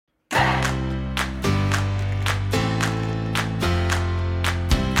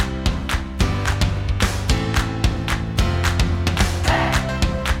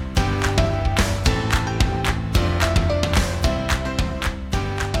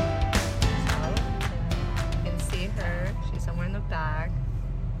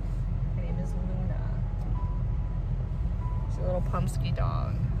Pomsky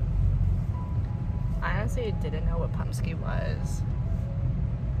dog. I honestly didn't know what Pomsky was.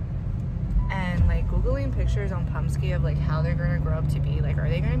 And like Googling pictures on Pomsky of like how they're gonna grow up to be, like, are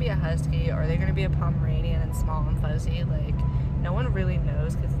they gonna be a Husky, or are they gonna be a Pomeranian and small and fuzzy? Like, no one really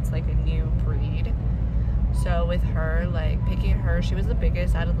knows because it's like a new breed. So with her, like picking her, she was the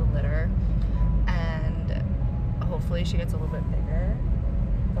biggest out of the litter, and hopefully she gets a little bit bigger.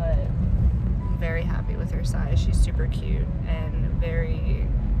 But I'm very happy with her size. She's super cute and very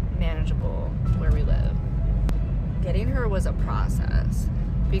manageable where we live. Getting her was a process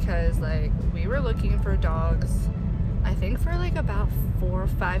because like we were looking for dogs, I think for like about 4 or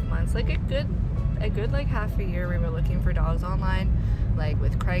 5 months, like a good like half a year. We were looking for dogs online, like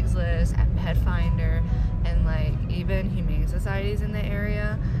with Craigslist and Pet Finder and like even humane societies in the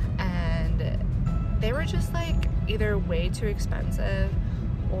area, and they were just like either way too expensive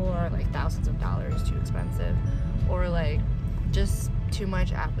or like thousands of dollars too expensive, or like just too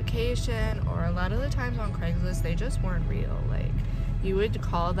much application, or a lot of the times on Craigslist they just weren't real. Like you would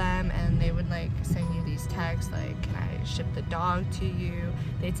call them and they would like send you these texts like, can I ship the dog to you?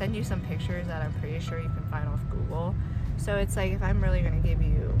 They'd send you some pictures that I'm pretty sure you can find off Google. So it's like, if I'm really gonna give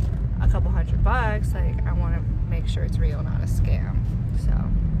you a couple $100, like I want to make sure it's real, not a scam. So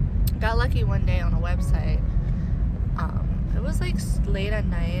got lucky one day on a website. It was like late at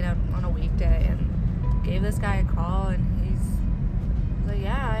night on a weekday, and gave this guy a call, and he's like,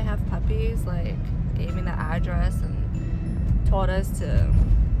 yeah, I have puppies, like gave me the address and told us to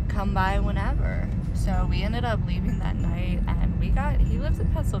come by whenever. So we ended up leaving that night, and he lives in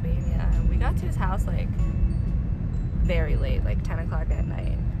Pennsylvania, and we got to his house like very late, like 10 o'clock at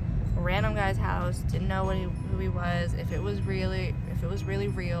night. A random guy's house, didn't know who he was, if it was really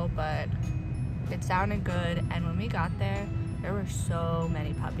real, but it sounded good. And when we got there were so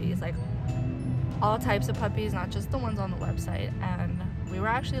many puppies, like all types of puppies, not just the ones on the website. And we were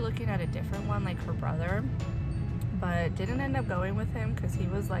actually looking at a different one, like her brother, but didn't end up going with him because he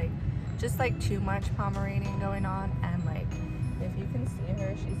was like just like too much Pomeranian going on. And like, if you can see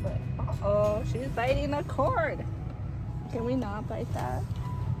her, she's like, uh-oh, she's biting the cord. Can we not bite that?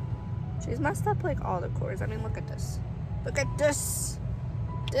 She's messed up like all the cords. I mean, look at this. Look at this.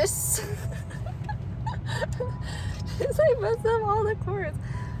 This. She's like messed up all the cords.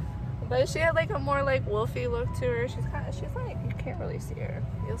 But she had like a more like wolfy look to her. She's like, you can't really see her.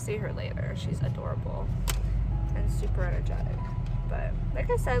 You'll see her later. She's adorable and super energetic. But like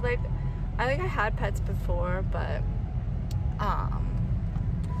I said, like I think I had pets before, but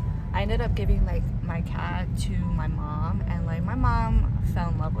I ended up giving like my cat to my mom, and like my mom fell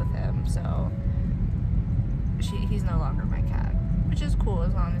in love with him, so he's no longer my cat, which is cool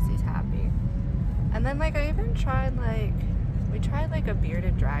as long as he's happy. And then like I even tried we tried like a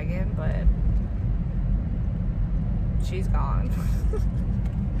bearded dragon, but she's gone.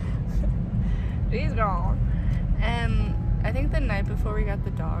 She's gone. And I think the night before we got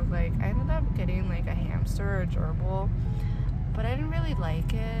the dog, like I ended up getting like a hamster or a gerbil, but I didn't really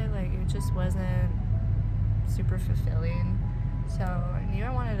like it. Like it just wasn't super fulfilling. So I knew I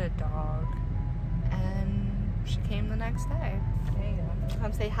wanted a dog, and she came the next day. There you go.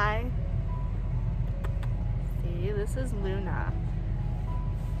 Come say hi. See, this is Luna.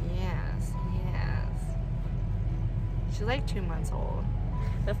 Yes. She's like 2 months old.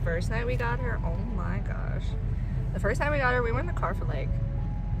 The first night we got her, oh my gosh. The first time we got her, we were in the car for like,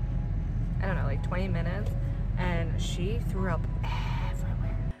 I don't know, like 20 minutes. And she threw up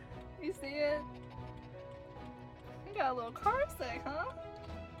everywhere. You see it? You got a little car sick, huh?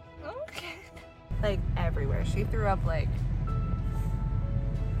 Okay. Like everywhere. She threw up like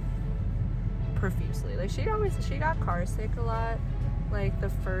profusely. Like she got car sick a lot, like the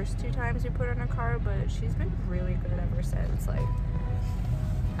first 2 times we put her in a car, but she's been really good ever since. Like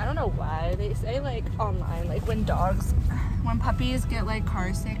I don't know why they say like online, like when puppies get like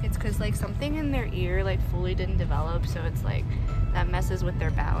car sick, it's because like something in their ear like fully didn't develop, so it's like that messes with their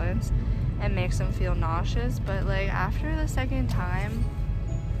balance and makes them feel nauseous. But like after the second time,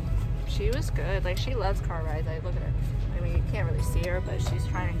 she was good. Like she loves car rides. I look at her, I mean you can't really see her, but she's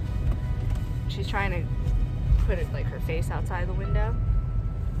trying to put it like her face outside the window.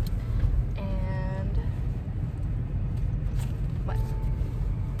 And what?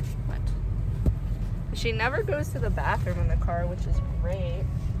 She never goes to the bathroom in the car, which is great.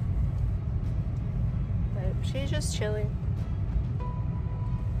 But she's just chilling.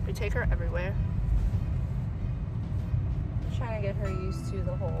 We take her everywhere. Trying to get her used to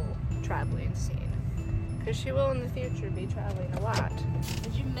the whole traveling scene, because she will in the future be traveling a lot.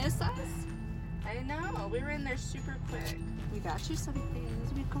 Did you miss us? I know, we were in there super quick. We got you some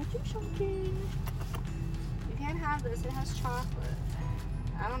things. We got you something. You can't can't have this. It has chocolate.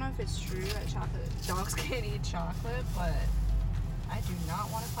 I don't know if it's true that dogs can't eat chocolate, but I do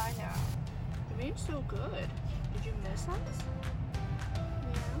not want to find out. It made so good. Did you miss us?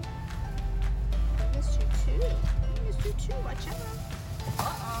 Yeah. I missed you too. I missed you too. Watch out.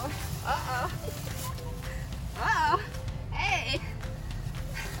 Uh-oh. Uh-oh. Uh-oh. Hey.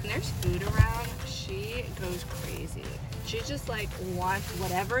 When there's food around, she goes crazy. She just like wants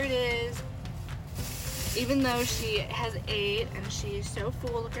whatever it is. Even though she has ate and she's so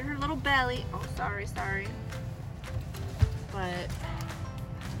full. Look at her little belly. Oh, sorry. But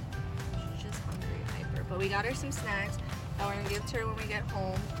she's just hungry and hyper. But we got her some snacks that we're gonna give to her when we get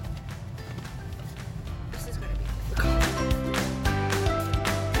home.